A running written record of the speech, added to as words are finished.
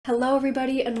Hello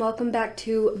everybody and welcome back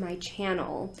to my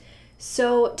channel.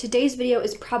 So today's video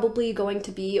is probably going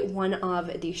to be one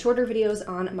of the shorter videos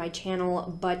on my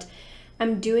channel, but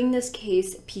I'm doing this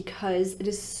case because it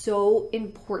is so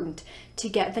important to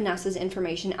get Vanessa's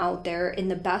information out there in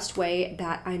the best way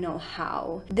that I know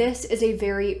how. This is a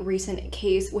very recent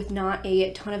case with not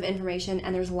a ton of information,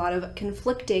 and there's a lot of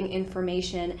conflicting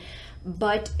information,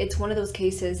 but it's one of those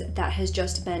cases that has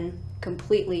just been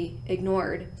completely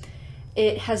ignored.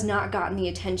 It has not gotten the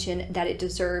attention that it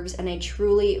deserves, and I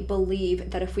truly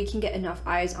believe that if we can get enough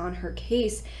eyes on her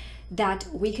case, that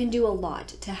we can do a lot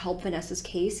to help Vanessa's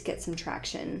case get some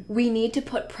traction. We need to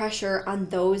put pressure on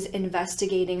those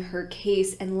investigating her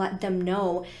case and let them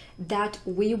know that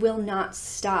we will not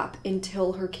stop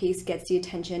until her case gets the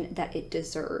attention that it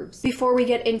deserves. Before we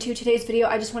get into today's video,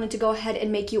 I just wanted to go ahead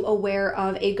and make you aware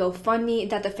of a GoFundMe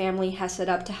that the family has set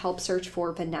up to help search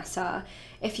for Vanessa.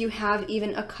 If you have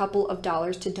even a couple of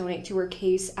dollars to donate to her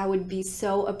case, I would be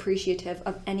so appreciative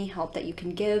of any help that you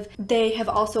can give. They have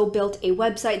also built a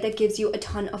website that gives you a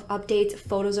ton of updates,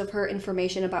 photos of her,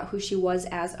 information about who she was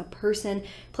as a person,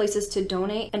 places to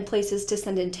donate, and places to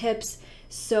send in tips.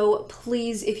 So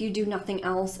please, if you do nothing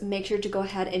else, make sure to go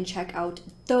ahead and check out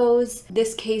those.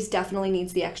 This case definitely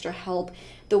needs the extra help.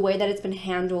 The way that it's been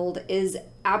handled is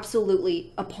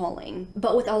absolutely appalling.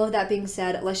 But with all of that being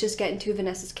said, let's just get into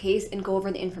Vanessa's case and go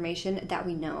over the information that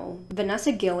we know.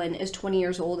 Vanessa Guillen is 20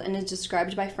 years old and is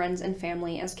described by friends and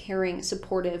family as caring,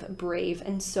 supportive, brave,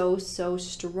 and so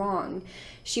strong.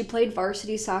 She played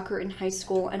varsity soccer in high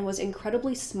school and was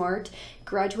incredibly smart,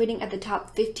 graduating at the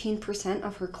top 15%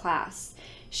 of her class.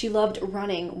 She loved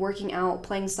running, working out,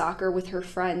 playing soccer with her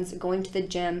friends, going to the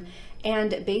gym,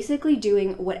 and basically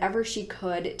doing whatever she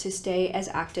could to stay as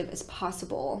active as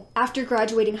possible. After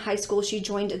graduating high school, she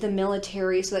joined the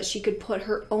military so that she could put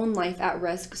her own life at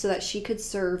risk so that she could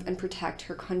serve and protect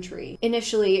her country.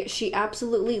 Initially, she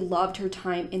absolutely loved her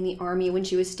time in the Army when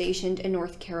she was stationed in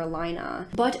North Carolina.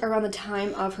 But around the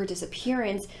time of her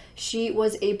disappearance, she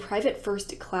was a private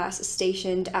first class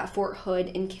stationed at Fort Hood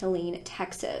in Killeen,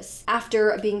 Texas.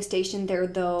 After being stationed there,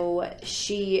 though,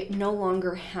 she no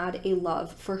longer had a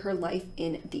love for her life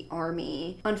in the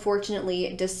Army.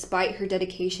 Unfortunately, despite her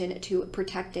dedication to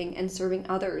protecting and serving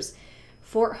others,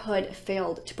 Fort Hood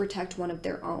failed to protect one of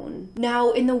their own.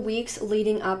 Now, in the weeks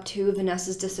leading up to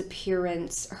Vanessa's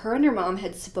disappearance, her and her mom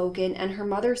had spoken, and her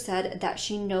mother said that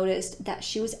she noticed that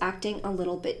she was acting a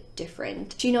little bit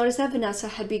different. She noticed that Vanessa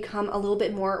had become a little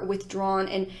bit more withdrawn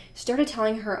and started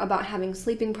telling her about having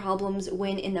sleeping problems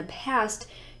when in the past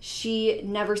she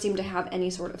never seemed to have any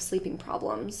sort of sleeping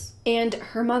problems. And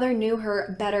her mother knew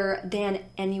her better than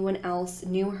anyone else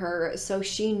knew her, so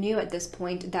she knew at this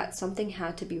point that something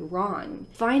had to be wrong.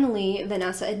 Finally,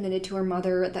 Vanessa admitted to her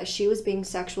mother that she was being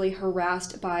sexually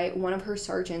harassed by one of her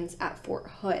sergeants at Fort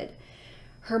Hood.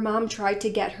 Her mom tried to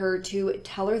get her to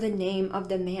tell her the name of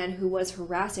the man who was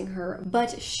harassing her,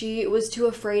 but she was too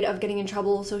afraid of getting in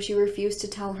trouble, so she refused to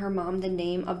tell her mom the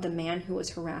name of the man who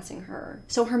was harassing her.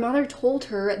 So her mother told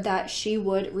her that she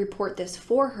would report this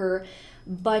for her,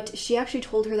 but she actually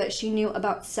told her that she knew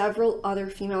about several other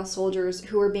female soldiers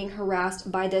who were being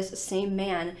harassed by this same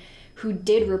man who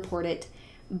did report it,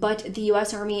 but the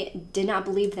US Army did not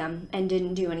believe them and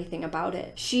didn't do anything about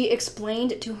it. She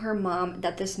explained to her mom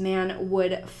that this man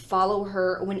would follow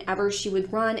her whenever she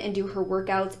would run and do her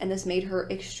workouts, and this made her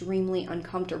extremely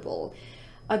uncomfortable.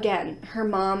 Again, her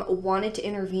mom wanted to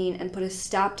intervene and put a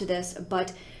stop to this,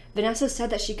 but Vanessa said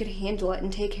that she could handle it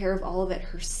and take care of all of it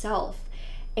herself.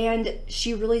 And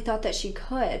she really thought that she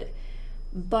could.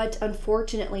 But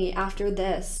unfortunately, after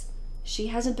this, she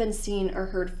hasn't been seen or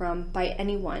heard from by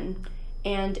anyone.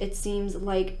 And it seems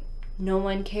like no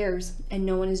one cares and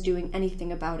no one is doing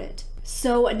anything about it.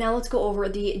 So now let's go over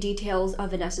the details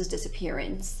of Vanessa's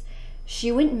disappearance.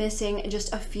 She went missing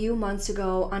just a few months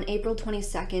ago on April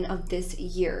 22nd of this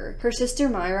year. Her sister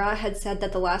Myra had said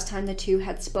that the last time the two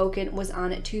had spoken was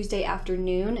on Tuesday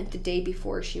afternoon, the day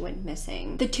before she went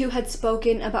missing. The two had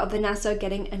spoken about Vanessa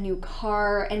getting a new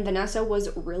car, and Vanessa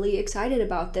was really excited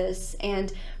about this,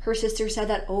 and her sister said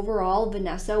that overall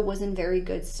Vanessa was in very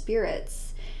good spirits.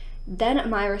 Then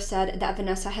Myra said that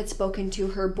Vanessa had spoken to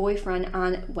her boyfriend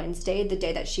on Wednesday, the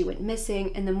day that she went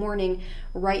missing, in the morning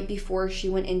right before she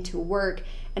went into work,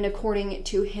 and according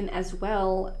to him as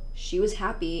well, she was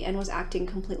happy and was acting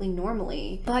completely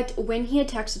normally. But when he had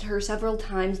texted her several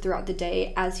times throughout the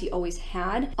day, as he always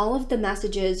had, all of the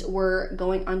messages were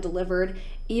going undelivered,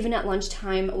 even at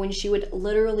lunchtime when she would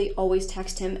literally always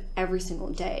text him every single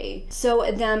day. So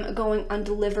them going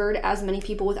undelivered, as many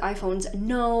people with iPhones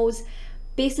knows,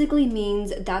 basically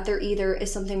means that there either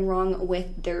is something wrong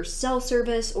with their cell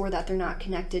service, or that they're not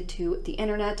connected to the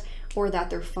internet, or that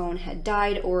their phone had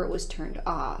died or it was turned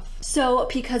off. So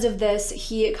because of this,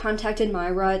 he contacted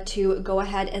Myra to go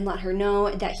ahead and let her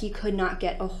know that he could not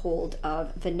get a hold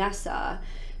of Vanessa.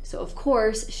 So of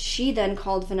course, she then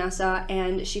called Vanessa,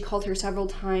 and she called her several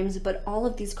times, but all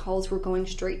of these calls were going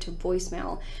straight to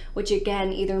voicemail, which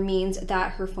again either means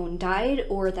that her phone died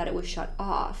or that it was shut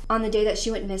off. On the day that she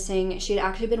went missing, she had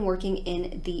actually been working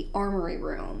in the armory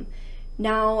room.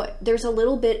 Now, there's a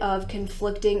little bit of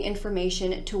conflicting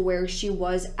information to where she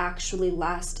was actually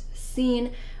last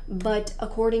seen, but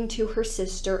according to her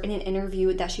sister in an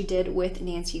interview that she did with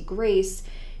Nancy Grace,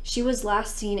 she was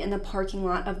last seen in the parking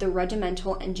lot of the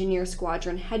Regimental Engineer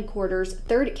Squadron Headquarters,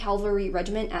 3rd Cavalry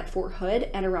Regiment at Fort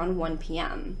Hood at around 1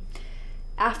 p.m.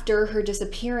 After her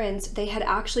disappearance, they had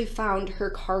actually found her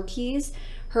car keys,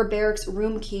 her barracks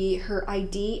room key, her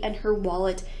ID, and her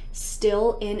wallet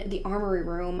still in the armory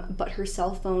room, but her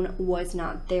cell phone was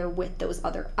not there with those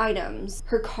other items.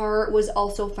 Her car was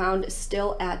also found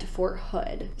still at Fort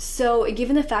Hood. So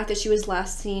given the fact that she was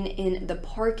last seen in the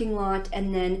parking lot,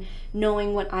 and then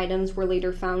knowing what items were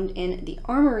later found in the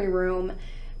armory room,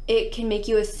 it can make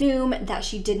you assume that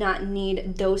she did not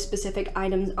need those specific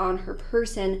items on her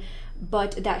person,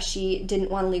 but that she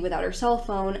didn't want to leave without her cell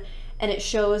phone. And it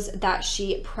shows that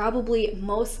she probably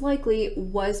most likely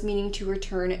was meaning to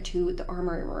return to the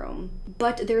armory room.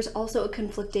 But there's also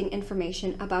conflicting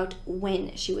information about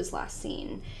when she was last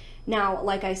seen. Now,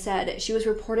 like I said, she was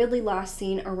reportedly last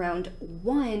seen around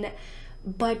 1,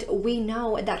 but we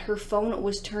know that her phone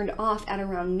was turned off at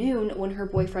around noon when her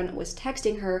boyfriend was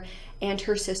texting her and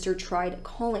her sister tried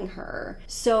calling her.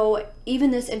 So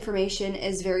even this information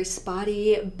is very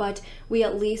spotty, but we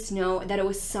at least know that it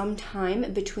was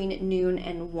sometime between noon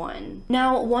and 1.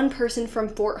 Now, one person from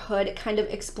Fort Hood kind of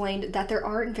explained that there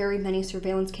aren't very many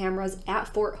surveillance cameras at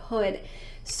Fort Hood,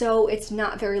 so it's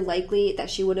not very likely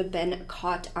that she would have been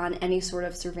caught on any sort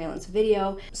of surveillance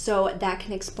video. So that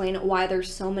can explain why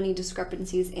there's so many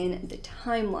discrepancies in the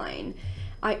timeline.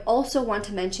 I also want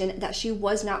to mention that she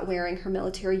was not wearing her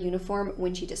military uniform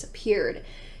when she disappeared.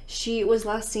 She was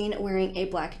last seen wearing a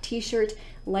black t-shirt,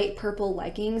 light purple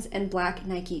leggings, and black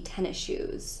Nike tennis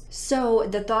shoes. So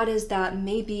the thought is that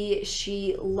maybe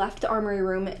she left the armory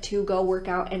room to go work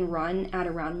out and run at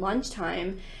around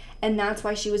lunchtime, and that's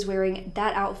why she was wearing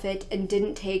that outfit and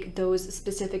didn't take those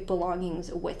specific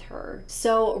belongings with her.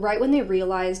 So right when they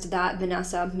realized that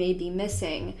Vanessa may be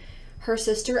missing, her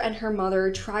sister and her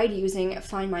mother tried using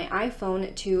Find My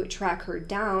iPhone to track her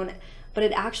down, but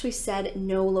it actually said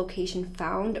no location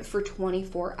found for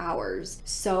 24 hours.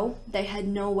 So they had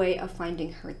no way of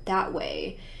finding her that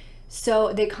way.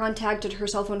 So they contacted her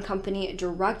cell phone company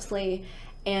directly,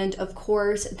 and of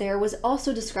course there was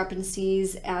also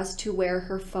discrepancies as to where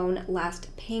her phone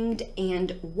last pinged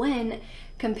and when,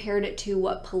 compared to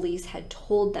what police had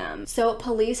told them. So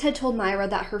police had told Myra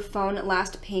that her phone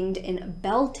last pinged in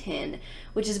Belton,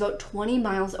 which is about 20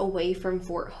 miles away from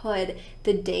Fort Hood,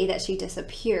 the day that she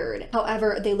disappeared.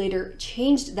 However, they later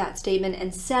changed that statement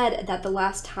and said that the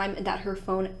last time that her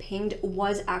phone pinged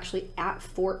was actually at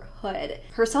Fort Hood.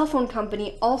 Her cell phone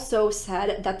company also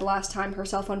said that the last time her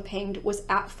cell phone pinged was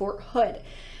at Fort Hood.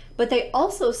 But they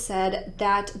also said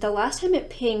that the last time it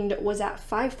pinged was at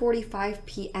 5:45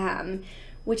 p.m.,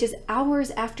 which is hours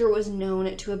after it was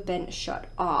known to have been shut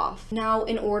off. Now,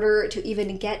 in order to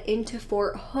even get into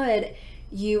Fort Hood,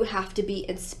 you have to be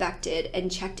inspected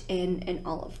and checked in and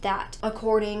all of that.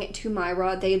 According to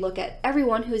Myra, they look at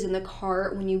everyone who's in the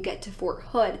car when you get to Fort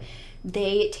Hood.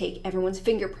 They take everyone's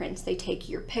fingerprints, they take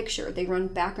your picture, they run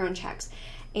background checks,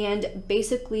 and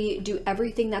basically do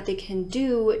everything that they can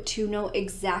do to know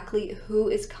exactly who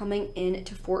is coming in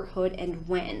to Fort Hood and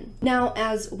when. Now,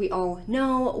 as we all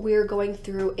know, we're going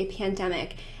through a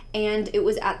pandemic, and it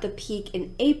was at the peak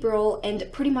in April, and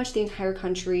pretty much the entire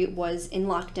country was in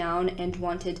lockdown and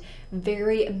wanted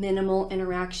very minimal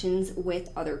interactions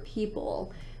with other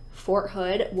people. Fort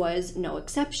Hood was no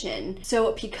exception.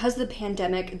 So because of the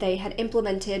pandemic, they had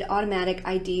implemented automatic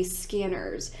ID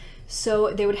scanners.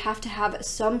 So they would have to have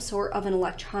some sort of an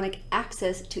electronic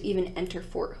access to even enter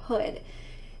Fort Hood.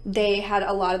 They had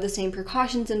a lot of the same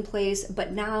precautions in place,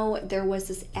 but now there was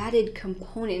this added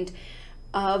component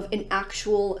of an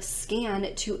actual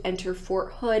scan to enter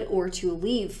Fort Hood or to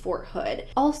leave Fort Hood.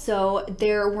 Also,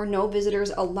 there were no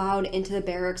visitors allowed into the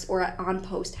barracks or at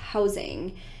on-post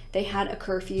housing. They had a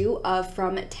curfew of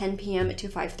from 10 p.m. to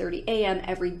 5:30 a.m.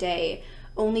 every day,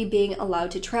 only being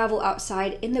allowed to travel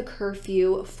outside in the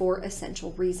curfew for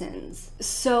essential reasons.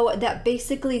 So that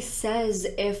basically says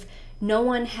if no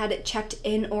one had checked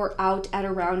in or out at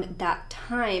around that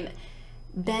time,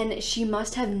 then she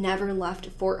must have never left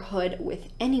Fort Hood with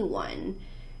anyone.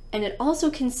 And it also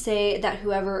can say that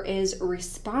whoever is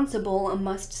responsible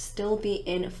must still be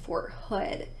in Fort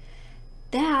Hood.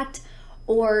 That,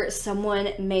 or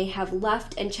someone may have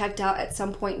left and checked out at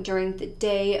some point during the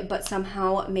day, but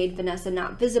somehow made Vanessa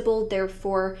not visible,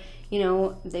 therefore,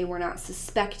 they were not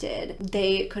suspected.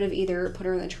 They could have either put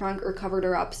her in the trunk or covered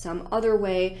her up some other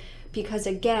way, because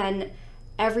again,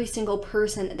 every single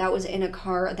person that was in a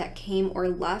car that came or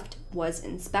left was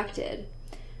inspected.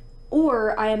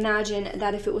 Or I imagine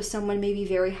that if it was someone maybe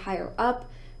very higher up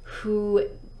who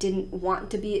didn't want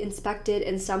to be inspected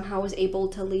and somehow was able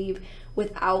to leave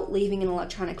without leaving an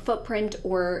electronic footprint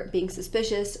or being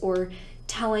suspicious or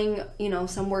telling,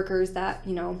 some workers that,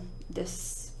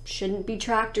 this shouldn't be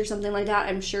tracked or something like that.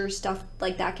 I'm sure stuff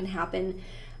like that can happen.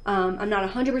 I'm not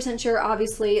 100% sure,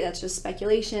 obviously, that's just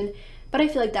speculation, but I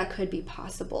feel like that could be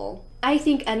possible. I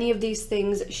think any of these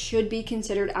things should be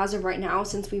considered as of right now,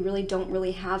 since we really don't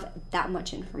really have that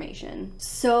much information.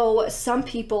 So some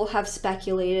people have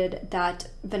speculated that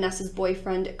Vanessa's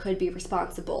boyfriend could be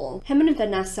responsible. Him and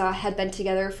Vanessa had been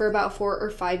together for about 4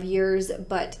 or 5 years,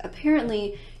 but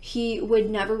apparently he would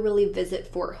never really visit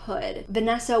Fort Hood.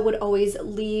 Vanessa would always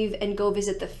leave and go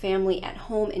visit the family at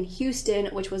home in Houston,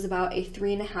 which was about a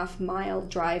 3.5-mile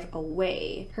drive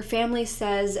away. Her family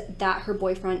says that her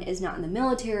boyfriend is not in the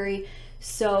military,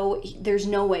 so there's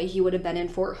no way he would have been in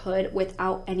Fort Hood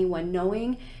without anyone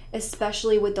knowing,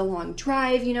 especially with the long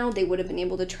drive. They would have been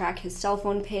able to track his cell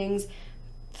phone pings,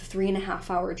 the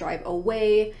 3.5-hour drive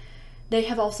away. They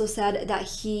have also said that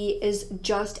he is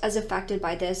just as affected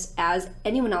by this as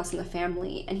anyone else in the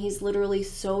family, and he's literally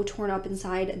so torn up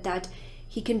inside that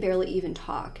he can barely even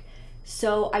talk.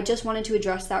 So I just wanted to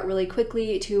address that really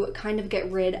quickly to kind of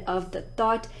get rid of the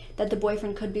thought that the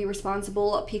boyfriend could be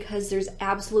responsible, because there's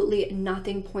absolutely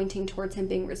nothing pointing towards him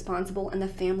being responsible, and the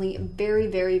family very,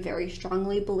 very, very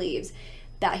strongly believes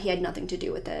that he had nothing to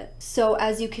do with it. So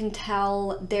as you can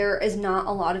tell, there is not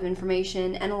a lot of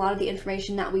information, and a lot of the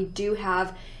information that we do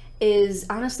have is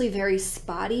honestly very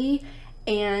spotty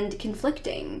and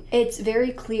conflicting. It's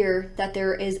very clear that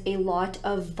there is a lot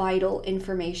of vital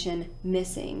information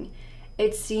missing.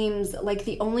 It seems like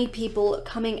the only people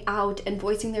coming out and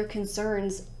voicing their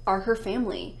concerns are her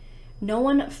family. No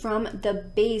one from the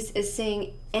base is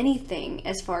saying anything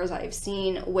as far as I've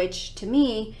seen, which to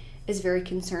me is very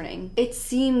concerning. It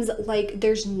seems like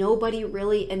there's nobody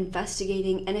really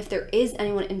investigating, and if there is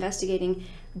anyone investigating,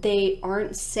 they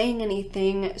aren't saying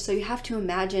anything, so you have to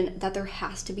imagine that there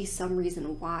has to be some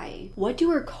reason why. What do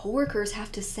her coworkers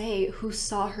have to say who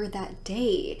saw her that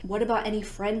day? What about any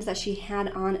friends that she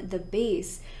had on the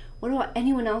base? What about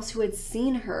anyone else who had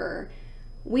seen her?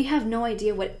 We have no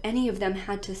idea what any of them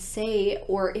had to say,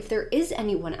 or if there is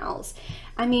anyone else.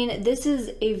 I mean, this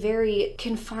is a very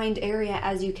confined area,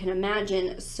 as you can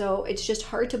imagine, so it's just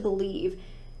hard to believe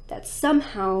that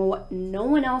somehow no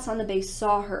one else on the base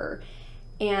saw her,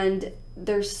 and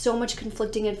there's so much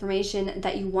conflicting information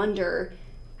that you wonder,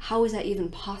 how is that even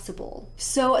possible?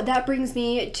 So that brings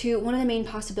me to one of the main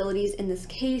possibilities in this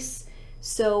case.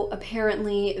 So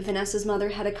apparently Vanessa's mother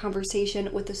had a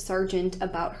conversation with the sergeant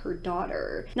about her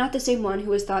daughter. Not the same one who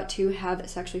was thought to have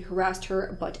sexually harassed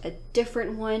her, but a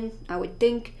different one, I would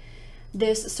think.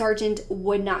 This sergeant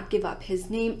would not give up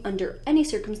his name under any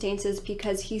circumstances,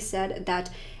 because he said that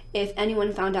if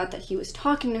anyone found out that he was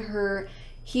talking to her,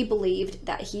 he believed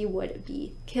that he would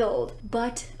be killed.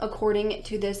 But according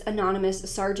to this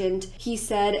anonymous sergeant, he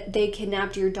said they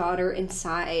kidnapped your daughter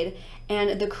inside,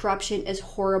 and the corruption is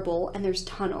horrible, and there's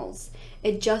tunnels.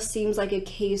 It just seems like a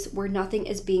case where nothing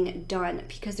is being done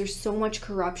because there's so much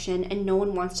corruption and no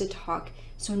one wants to talk,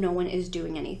 so no one is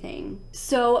doing anything.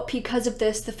 So because of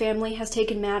this, the family has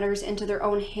taken matters into their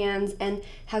own hands and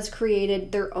has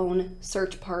created their own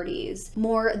search parties.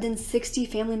 More than 60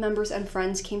 family members and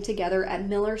friends came together at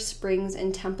Miller Springs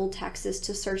in Temple, Texas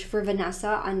to search for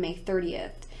Vanessa on May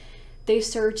 30th. They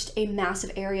searched a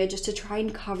massive area just to try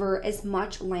and cover as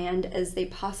much land as they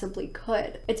possibly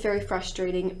could. It's very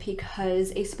frustrating because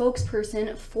a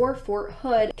spokesperson for Fort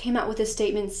Hood came out with a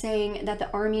statement saying that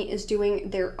the Army is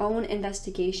doing their own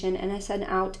investigation and has sent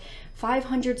out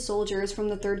 500 soldiers from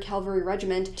the 3rd Cavalry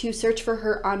Regiment to search for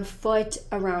her on foot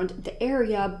around the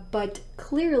area, but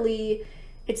clearly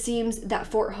it seems that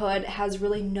Fort Hood has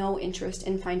really no interest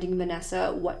in finding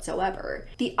Vanessa whatsoever.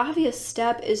 The obvious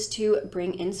step is to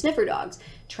bring in sniffer dogs,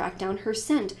 track down her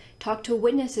scent, talk to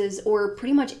witnesses, or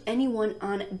pretty much anyone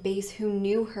on base who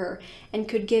knew her and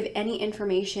could give any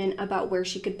information about where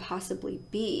she could possibly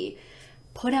be.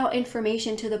 put out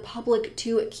information to the public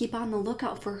to keep on the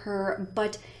lookout for her,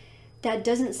 but that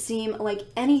doesn't seem like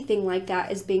anything like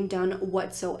that is being done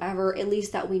whatsoever, at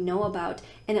least that we know about,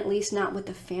 and at least not what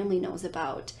the family knows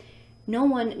about. No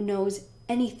one knows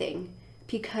anything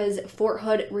because Fort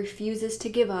Hood refuses to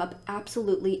give up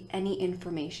absolutely any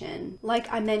information.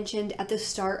 Like I mentioned at the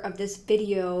start of this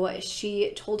video,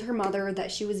 she told her mother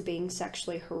that she was being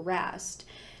sexually harassed.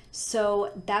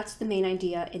 So that's the main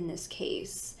idea in this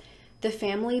case. The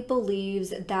family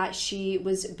believes that she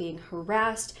was being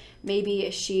harassed.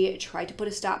 Maybe she tried to put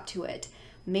a stop to it.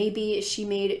 Maybe she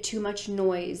made too much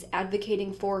noise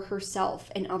advocating for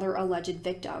herself and other alleged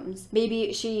victims.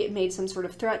 Maybe she made some sort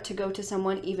of threat to go to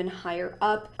someone even higher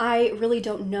up. I really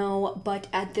don't know, but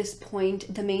at this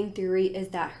point, the main theory is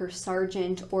that her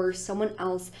sergeant or someone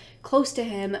else close to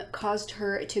him caused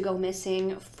her to go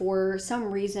missing for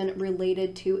some reason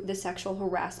related to the sexual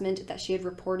harassment that she had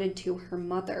reported to her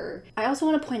mother. I also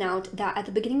want to point out that at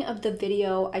the beginning of the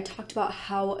video, I talked about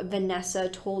how Vanessa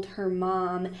told her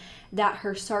mom that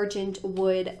her sergeant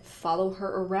would follow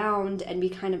her around and be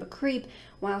kind of a creep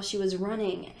while she was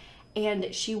running.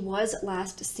 And she was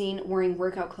last seen wearing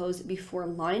workout clothes before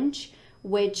lunch,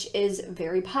 which is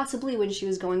very possibly when she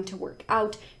was going to work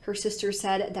out. Her sister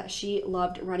said that she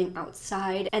loved running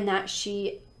outside and that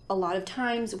she a lot of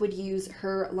times would use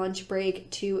her lunch break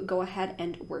to go ahead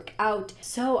and work out.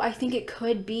 So I think it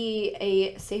could be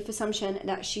a safe assumption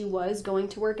that she was going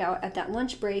to work out at that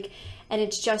lunch break, and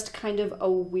it's just kind of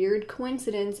a weird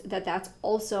coincidence that that's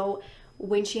also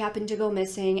when she happened to go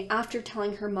missing after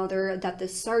telling her mother that the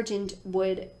sergeant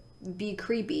would be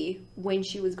creepy when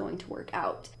she was going to work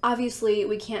out. Obviously,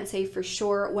 we can't say for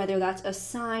sure whether that's a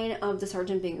sign of the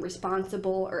sergeant being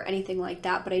responsible or anything like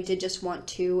that, but I did just want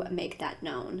to make that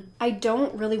known. I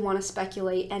don't really want to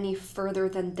speculate any further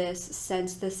than this,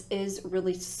 since this is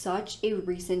really such a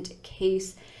recent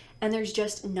case and there's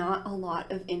just not a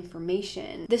lot of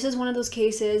information. This is one of those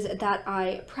cases that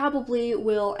I probably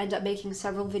will end up making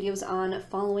several videos on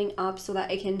following up so that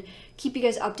I can keep you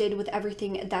guys updated with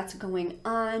everything that's going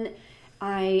on.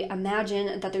 I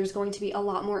imagine that there's going to be a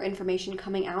lot more information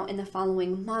coming out in the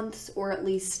following months, or at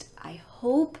least I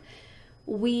hope.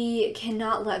 We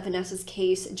cannot let Vanessa's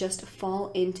case just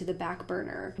fall into the back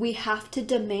burner. We have to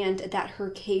demand that her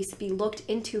case be looked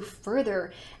into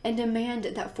further and demand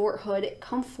that Fort Hood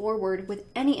come forward with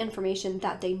any information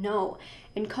that they know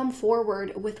and come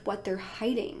forward with what they're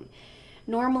hiding.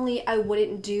 Normally, I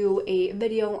wouldn't do a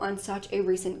video on such a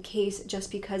recent case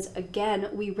just because, again,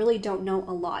 we really don't know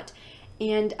a lot.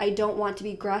 And I don't want to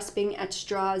be grasping at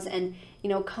straws and,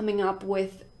 coming up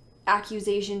with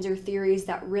accusations or theories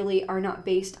that really are not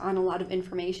based on a lot of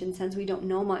information, since we don't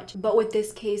know much. But with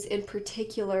this case in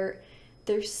particular,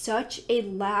 there's such a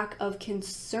lack of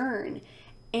concern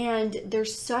and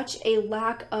there's such a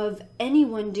lack of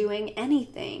anyone doing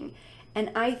anything.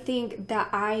 And I think that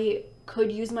I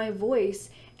could use my voice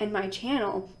and my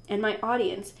channel and my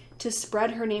audience to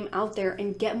spread her name out there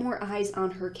and get more eyes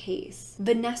on her case.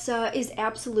 Vanessa is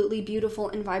absolutely beautiful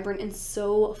and vibrant and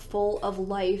so full of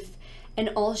life, and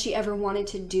all she ever wanted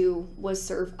to do was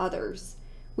serve others.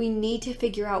 We need to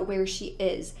figure out where she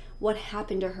is, what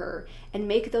happened to her, and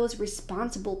make those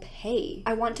responsible pay.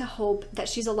 I want to hope that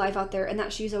she's alive out there and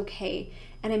that she's okay,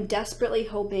 and I'm desperately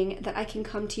hoping that I can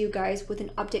come to you guys with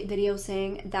an update video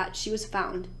saying that she was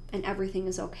found and everything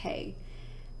is okay.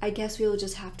 I guess we will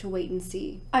just have to wait and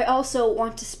see. I also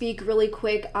want to speak really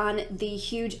quick on the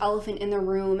huge elephant in the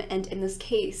room and in this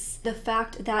case. The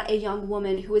fact that a young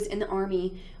woman who was in the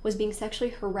Army was being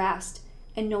sexually harassed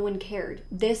and no one cared.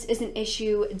 This is an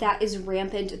issue that is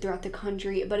rampant throughout the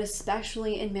country, but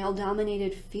especially in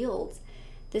male-dominated fields.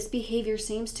 This behavior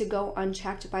seems to go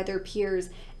unchecked by their peers,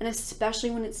 and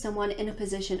especially when it's someone in a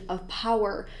position of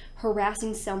power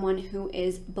harassing someone who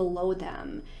is below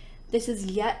them. This is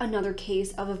yet another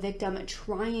case of a victim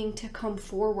trying to come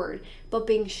forward, but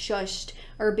being shushed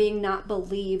or being not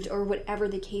believed or whatever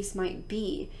the case might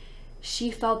be.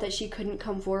 She felt that she couldn't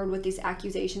come forward with these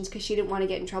accusations because she didn't want to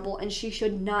get in trouble, and she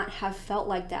should not have felt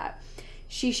like that.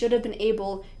 She should have been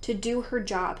able to do her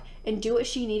job and do what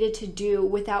she needed to do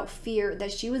without fear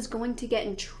that she was going to get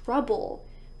in trouble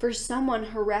for someone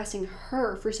harassing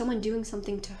her, for someone doing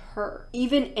something to her.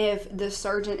 Even if the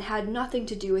sergeant had nothing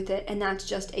to do with it and that's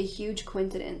just a huge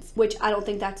coincidence, which I don't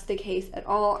think that's the case at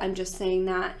all. I'm just saying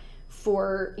that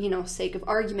for, sake of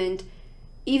argument.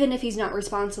 Even if he's not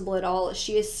responsible at all,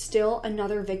 she is still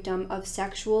another victim of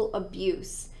sexual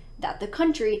abuse that the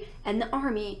country and the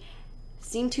Army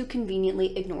seem to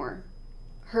conveniently ignore.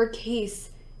 Her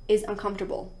case is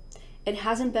uncomfortable. It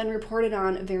hasn't been reported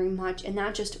on very much, and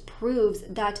that just proves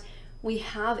that We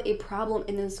have a problem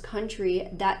in this country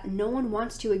that no one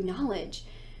wants to acknowledge.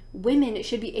 Women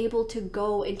should be able to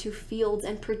go into fields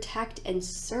and protect and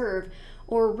serve,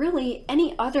 or really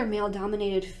any other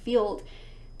male-dominated field.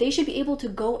 They should be able to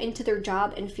go into their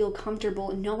job and feel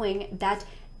comfortable knowing that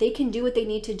they can do what they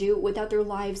need to do without their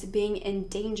lives being in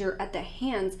danger at the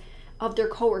hands of their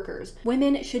coworkers.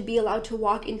 Women should be allowed to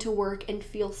walk into work and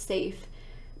feel safe,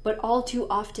 but all too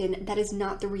often that is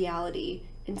not the reality,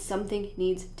 and something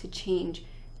needs to change.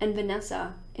 And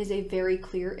Vanessa is a very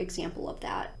clear example of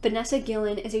that. Vanessa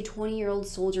Guillen is a 20-year-old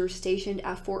soldier stationed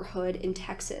at Fort Hood in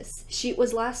Texas. She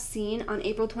was last seen on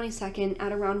April 22nd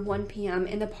at around 1 p.m.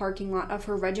 in the parking lot of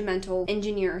her regimental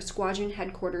engineer squadron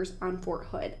headquarters on Fort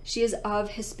Hood. She is of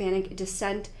Hispanic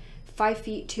descent, 5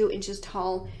 feet 2 inches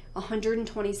tall,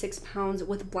 126 pounds,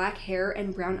 with black hair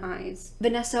and brown eyes.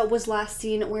 Vanessa was last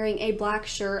seen wearing a black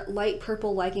shirt, light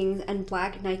purple leggings, and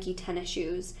black Nike tennis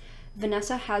shoes.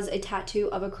 Vanessa has a tattoo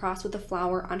of a cross with a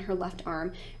flower on her left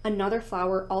arm, another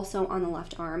flower also on the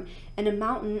left arm, and a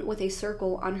mountain with a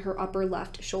circle on her upper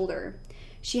left shoulder.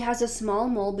 She has a small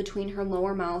mole between her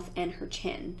lower mouth and her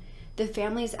chin. The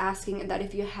family is asking that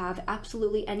if you have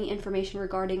absolutely any information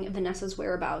regarding Vanessa's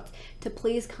whereabouts, to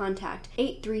please contact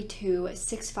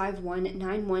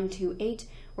 832-651-9128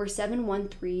 or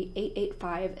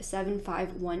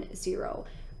 713-885-7510.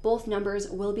 Both numbers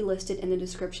will be listed in the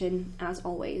description as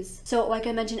always. So like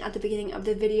I mentioned at the beginning of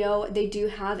the video, they do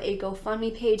have a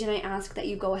GoFundMe page, and I ask that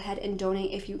you go ahead and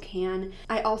donate if you can.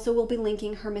 I also will be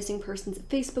linking her missing persons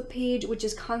Facebook page, which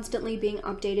is constantly being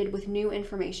updated with new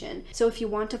information. So if you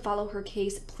want to follow her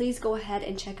case, please go ahead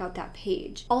and check out that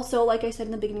page. Also, like I said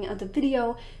in the beginning of the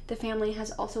video, the family has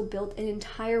also built an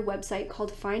entire website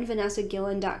called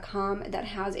FindVanessaGuillen.com that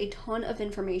has a ton of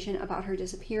information about her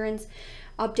disappearance,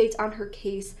 updates on her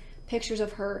case, pictures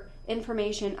of her,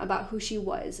 information about who she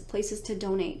was, places to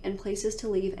donate, and places to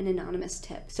leave an anonymous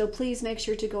tip. So please make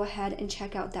sure to go ahead and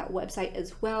check out that website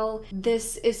as well.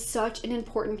 This is such an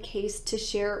important case to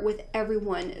share with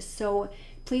everyone, so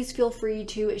please feel free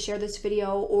to share this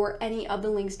video or any of the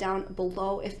links down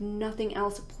below. If nothing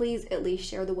else, please at least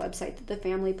share the website that the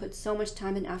family put so much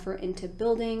time and effort into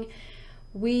building.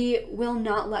 We will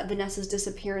not let Vanessa's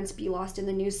disappearance be lost in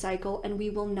the news cycle, and we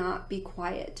will not be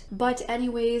quiet. But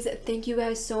anyways, thank you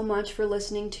guys so much for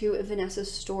listening to Vanessa's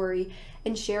story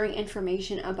and sharing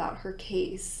information about her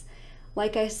case.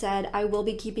 Like I said, I will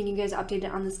be keeping you guys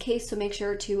updated on this case, so make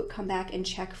sure to come back and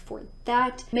check for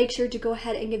that. Make sure to go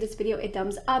ahead and give this video a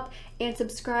thumbs up and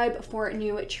subscribe for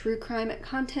new true crime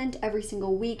content every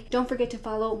single week. Don't forget to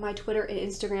follow my Twitter and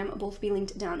Instagram, both be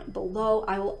linked down below.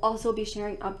 I will also be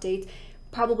sharing updates,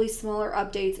 probably smaller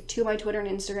updates, to my Twitter and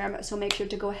Instagram, so make sure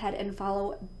to go ahead and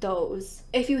follow those.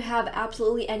 If you have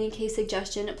absolutely any case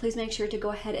suggestion, please make sure to go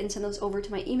ahead and send those over to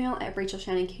my email at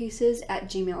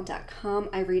RachelShannonCases@gmail.com.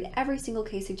 I read every single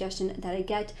case suggestion that I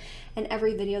get, and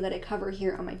every video that I cover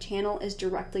here on my channel is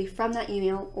directly from that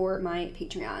email or my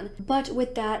Patreon. But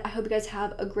with that, I hope you guys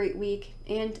have a great week,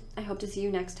 and I hope to see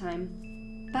you next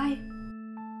time. Bye!